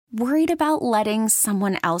Worried about letting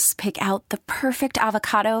someone else pick out the perfect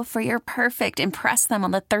avocado for your perfect impress them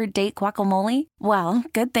on the third date guacamole? Well,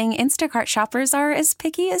 good thing Instacart shoppers are as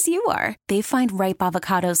picky as you are. They find ripe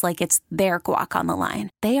avocados like it's their guac on the line.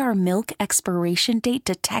 They are milk expiration date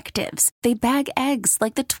detectives. They bag eggs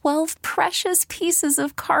like the 12 precious pieces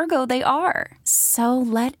of cargo they are. So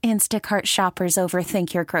let Instacart shoppers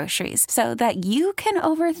overthink your groceries so that you can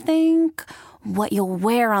overthink what you'll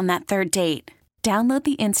wear on that third date. Download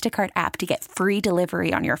the Instacart app to get free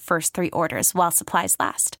delivery on your first 3 orders while supplies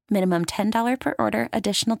last. Minimum $10 per order.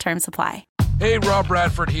 Additional terms apply. Hey, Rob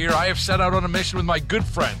Bradford here. I have set out on a mission with my good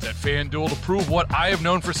friends at FanDuel to prove what I have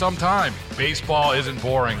known for some time. Baseball isn't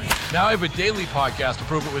boring. Now I have a daily podcast to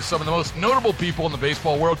prove it with some of the most notable people in the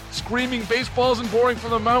baseball world, screaming baseball isn't boring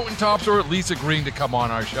from the mountaintops, or at least agreeing to come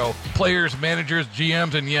on our show. Players, managers,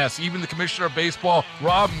 GMs, and yes, even the commissioner of baseball,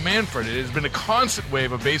 Rob Manfred. It has been a constant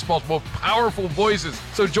wave of baseball's most powerful voices.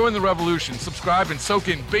 So join the revolution. Subscribe and soak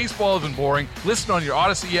in Baseball Isn't Boring. Listen on your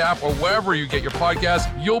Odyssey app or wherever you get your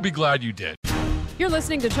podcasts. You'll be glad you did. You're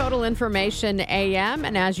listening to Total Information AM,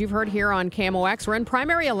 and as you've heard here on KMOX, we're in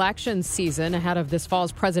primary election season ahead of this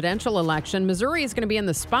fall's presidential election. Missouri is going to be in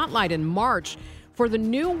the spotlight in March for the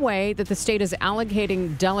new way that the state is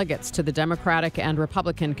allocating delegates to the Democratic and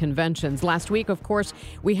Republican conventions. Last week, of course,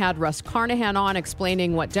 we had Russ Carnahan on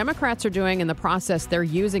explaining what Democrats are doing in the process they're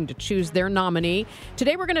using to choose their nominee.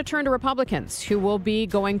 Today, we're going to turn to Republicans, who will be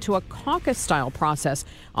going to a caucus-style process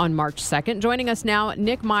on March 2nd. Joining us now,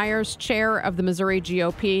 Nick Myers, chair of the Missouri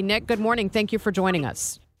GOP. Nick, good morning. Thank you for joining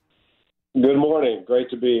us. Good morning. Great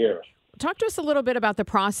to be here. Talk to us a little bit about the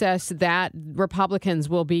process that Republicans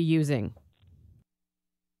will be using.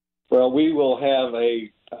 Well, we will have a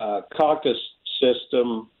caucus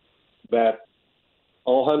system that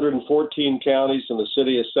all 114 counties in the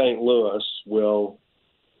city of St. Louis will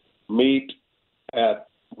meet at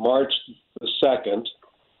March the 2nd.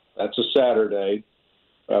 That's a Saturday.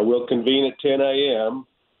 We'll convene at 10 a.m.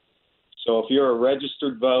 So if you're a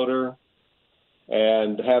registered voter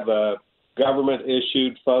and have a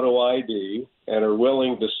government-issued photo ID and are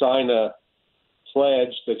willing to sign a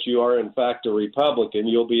pledge that you are in fact a Republican,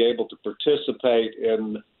 you'll be able to participate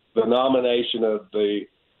in the nomination of the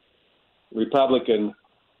Republican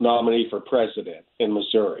nominee for president in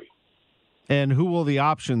Missouri. And who will the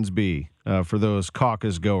options be for those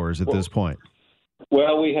caucus goers at this point?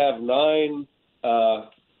 Well, we have 9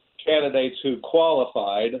 candidates who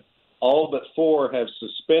qualified. All but 4 have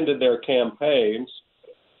suspended their campaigns.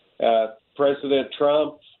 President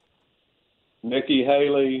Trump, Nikki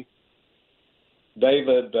Haley,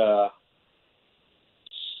 David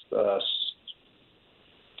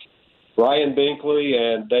Ryan Binkley,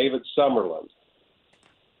 and David Summerlin.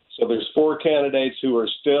 So there's 4 candidates who are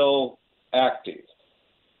still active.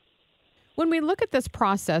 When we look at this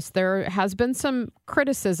process, there has been some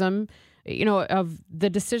criticism, of the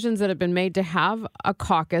decisions that have been made to have a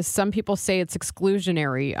caucus. Some people say it's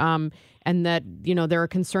exclusionary, and that, there are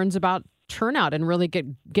concerns about turnout and really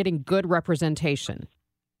getting good representation.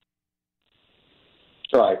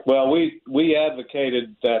 Right. Well, we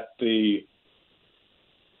advocated that the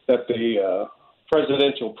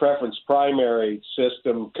presidential preference primary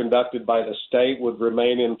system conducted by the state would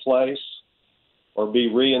remain in place or be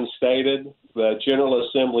reinstated. The General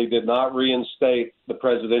Assembly did not reinstate the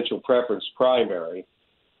presidential preference primary.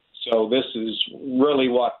 So this is really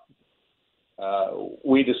what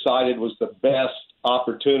we decided was the best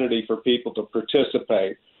opportunity for people to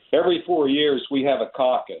participate. Every 4 years, we have a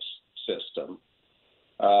caucus system.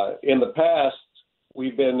 In the past,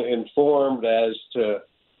 we've been informed as to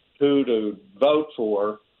who to vote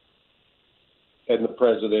for in the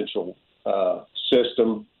presidential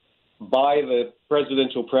system by the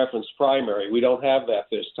presidential preference primary. We don't have that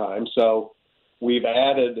this time, so we've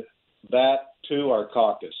added that to our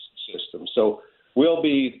caucus system. So we'll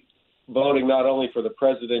be voting not only for the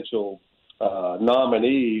presidential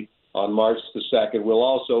nominee on March the 2nd, we'll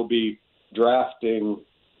also be drafting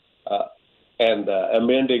and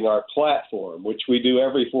amending our platform, which we do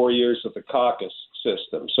every 4 years with the caucus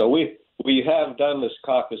system. So we have done this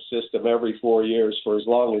caucus system every 4 years for as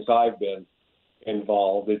long as I've been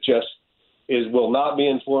involved. It just will not be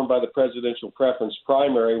informed by the presidential preference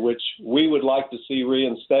primary, which we would like to see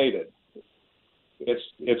reinstated.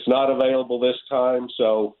 It's not available this time,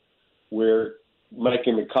 so we're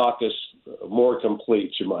making the caucus more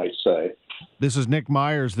complete, you might say. This is Nick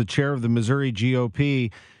Myers, the chair of the Missouri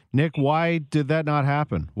GOP. Nick, why did that not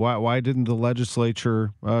happen? Why didn't the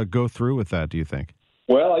legislature go through with that, do you think?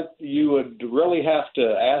 Well, you would really have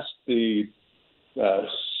to ask the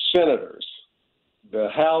senators. The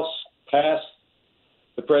House passed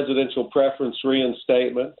the presidential preference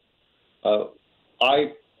reinstatement.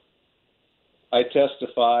 I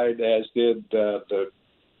testified, as did the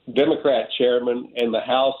Democrat chairman and the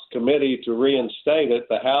House committee, to reinstate it.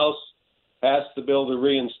 The House passed the bill to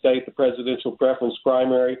reinstate the presidential preference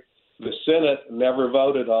primary. The Senate never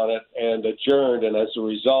voted on it and adjourned, and as a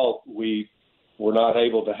result, we were not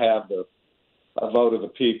able to have a vote of the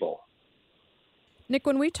people. Nick,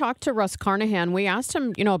 when we talked to Russ Carnahan, we asked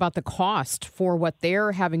him, about the cost for what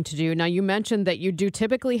they're having to do. Now, you mentioned that you do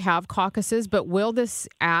typically have caucuses, but will this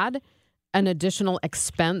add an additional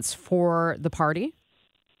expense for the party?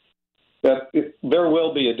 There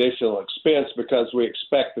will be additional expense because we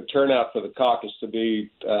expect the turnout for the caucus to be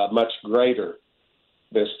much greater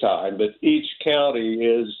this time. But each county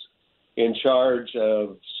is in charge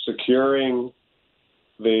of securing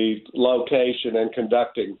the location and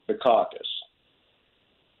conducting the caucus.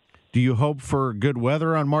 Do you hope for good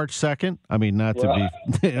weather on March 2nd? I mean, not to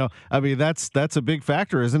be, that's a big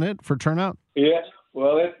factor, isn't it, for turnout? Yeah,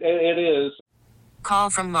 well, it is. Call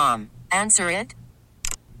from mom. Answer it.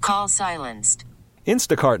 Call silenced.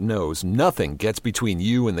 Instacart knows nothing gets between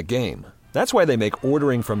you and the game. That's why they make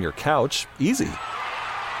ordering from your couch easy.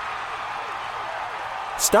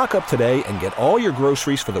 Stock up today and get all your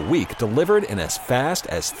groceries for the week delivered in as fast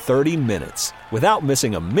as 30 minutes without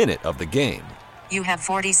missing a minute of the game. You have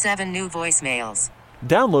 47 new voicemails.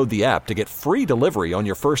 Download the app to get free delivery on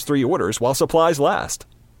your first 3 orders while supplies last.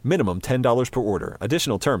 Minimum $10 per order.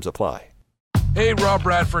 Additional terms apply. Hey, Rob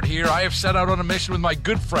Bradford here. I have set out on a mission with my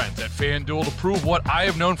good friends at FanDuel to prove what I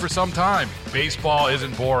have known for some time. Baseball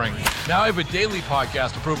isn't boring. Now I have a daily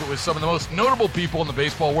podcast to prove it with some of the most notable people in the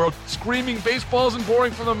baseball world, screaming baseball isn't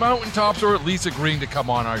boring from the mountaintops, or at least agreeing to come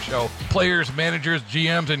on our show. Players, managers,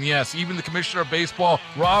 GMs, and yes, even the commissioner of baseball,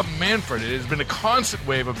 Rob Manfred. It has been a constant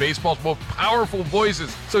wave of baseball's most powerful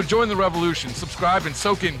voices. So join the revolution. Subscribe and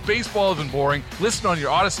soak in Baseball Isn't Boring. Listen on your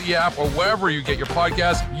Odyssey app or wherever you get your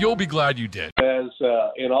podcast. You'll be glad you did. As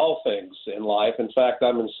in all things in life. In fact,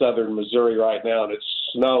 I'm in southern Missouri right now, and it's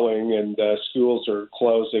snowing, and schools are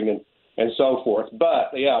closing, and so forth.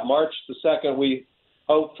 But, yeah, March the 2nd, we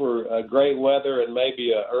hope for great weather and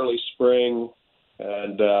maybe an early spring.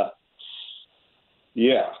 And, but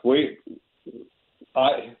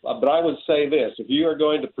I would say this. If you are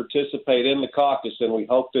going to participate in the caucus, and we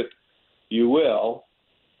hope that you will,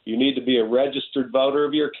 you need to be a registered voter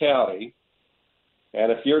of your county. And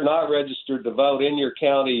if you're not registered to vote in your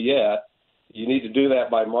county yet, you need to do that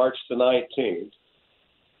by March the 19th.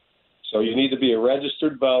 So you need to be a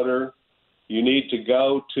registered voter. You need to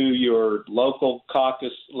go to your local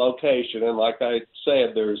caucus location. And like I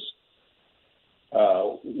said, there's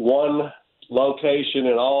one location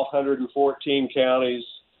in all 114 counties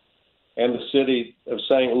and the city of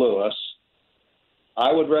St. Louis.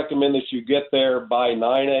 I would recommend that you get there by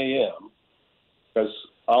 9 a.m. because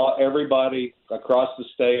everybody across the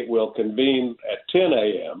state will convene at 10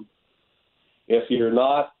 a.m. If you're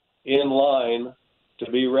not in line to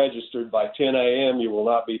be registered by 10 a.m., you will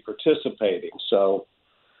not be participating. So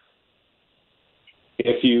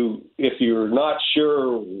if you're not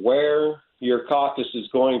sure where your caucus is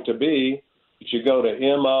going to be, you should go to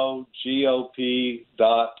mogop.org,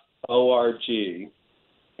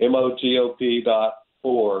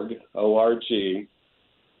 mogop.org.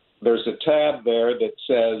 There's a tab there that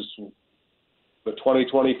says the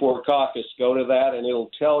 2024 caucus. Go to that, and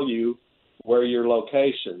it'll tell you where your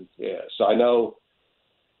location is. I know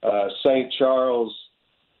St. Charles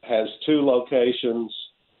has 2 locations,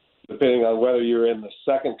 depending on whether you're in the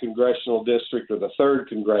 2nd Congressional District or the 3rd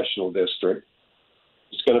Congressional District.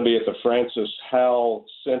 It's going to be at the Francis Howell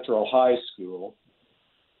Central High School,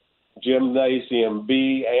 Gymnasium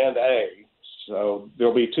B and A. So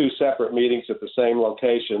there'll be 2 separate meetings at the same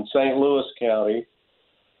location. St. Louis County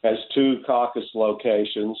has 2 caucus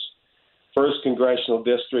locations. 1st Congressional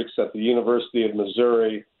District's at the University of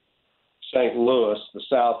Missouri, St. Louis, the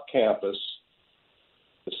South Campus.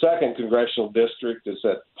 The 2nd Congressional District is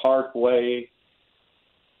at Parkway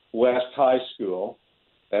West High School.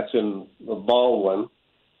 That's in Baldwin.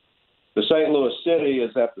 The St. Louis City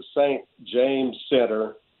is at the St. James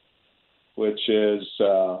Center, which is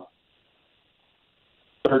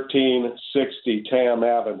 1360 Tam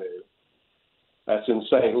Avenue. That's in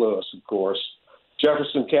St. Louis, of course.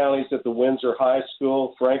 Jefferson County's at the Windsor High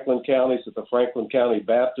School. Franklin County's at the Franklin County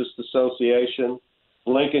Baptist Association.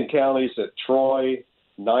 Lincoln County's at Troy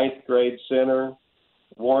 9th Grade Center.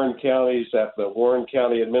 Warren County's at the Warren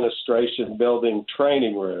County Administration Building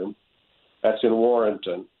Training Room. That's in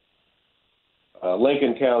Warrenton.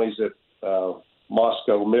 Lincoln County's at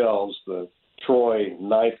Moscow Mills, the Troy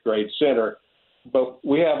 9th Grade Center. but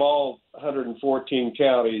we have all 114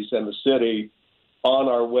 counties and the city on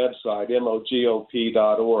our website,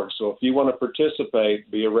 mogop.org. So if you want to participate,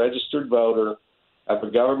 be a registered voter, have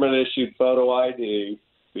a government-issued photo ID,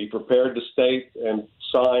 be prepared to state and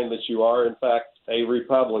sign that you are, in fact, a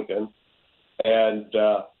Republican, and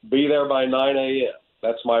be there by 9 a.m.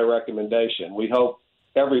 That's my recommendation. We hope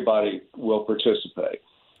everybody will participate.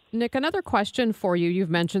 Nick, another question for you. You've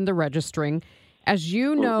mentioned the registering. As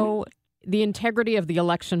you know, the integrity of the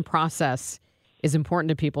election process is important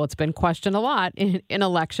to people. It's been questioned a lot in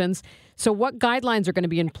elections. So what guidelines are going to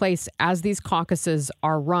be in place as these caucuses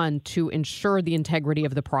are run to ensure the integrity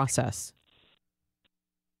of the process?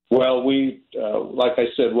 Well, like I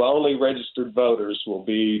said, only registered voters will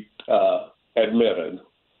be admitted.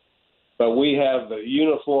 But we have the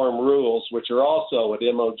uniform rules, which are also at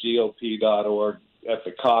mogop.org at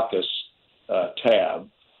the caucus tab.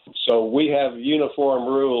 So we have uniform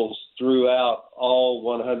rules throughout all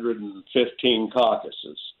 115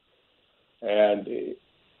 caucuses. And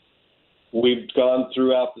we've gone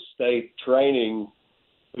throughout the state training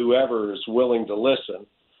whoever is willing to listen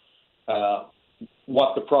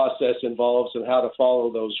what the process involves and how to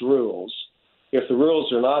follow those rules. If the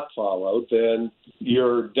rules are not followed, then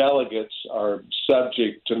your delegates are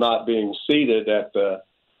subject to not being seated at the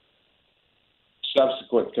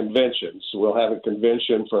subsequent conventions. We'll have a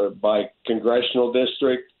convention by congressional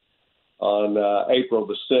district on April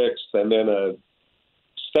the 6th, and then a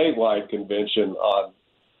statewide convention on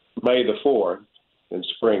May the 4th in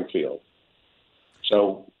Springfield.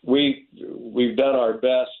 So we've done our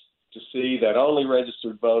best to see that only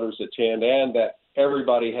registered voters attend and that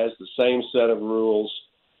everybody has the same set of rules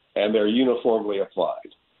and they're uniformly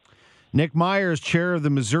applied. Nick Myers, chair of the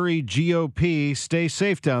Missouri GOP. Stay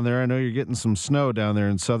safe down there. I know you're getting some snow down there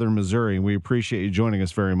in southern Missouri, and we appreciate you joining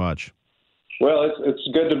us very much. Well, it's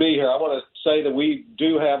good to be here. I want to say that we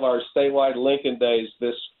do have our statewide Lincoln Days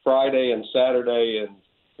this Friday and Saturday in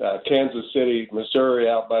Kansas City, Missouri,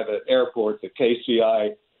 out by the airport, the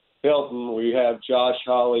KCI Hilton. We have Josh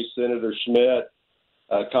Hawley, Senator Schmidt,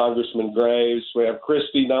 Congressman Graves. We have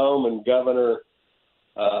Kristi Noem and Governor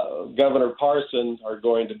Parson are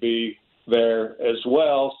going to be there as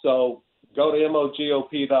well. So go to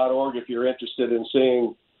mogop.org if you're interested in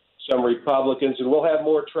seeing some Republicans, and we'll have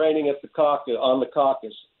more training at the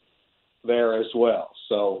caucus there as well.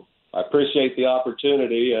 So I appreciate the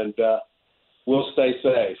opportunity, and we'll stay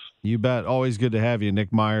safe. You bet. Always good to have you.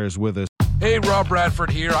 Nick Myers with us. Hey, Rob Bradford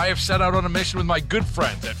here. I have set out on a mission with my good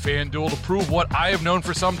friends at FanDuel to prove what I have known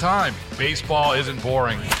for some time. Baseball isn't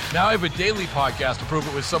boring. Now I have a daily podcast to prove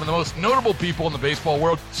it with some of the most notable people in the baseball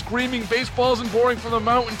world, screaming baseball isn't boring from the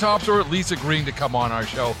mountaintops, or at least agreeing to come on our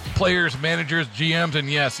show. Players, managers, GMs, and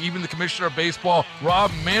yes, even the commissioner of baseball, Rob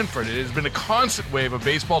Manfred. It has been a constant wave of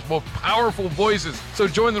baseball's most powerful voices. So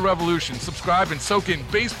join the revolution. Subscribe and soak in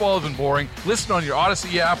Baseball Isn't Boring. Listen on your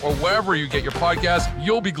Odyssey app or wherever you get your podcasts.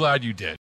 You'll be glad you did.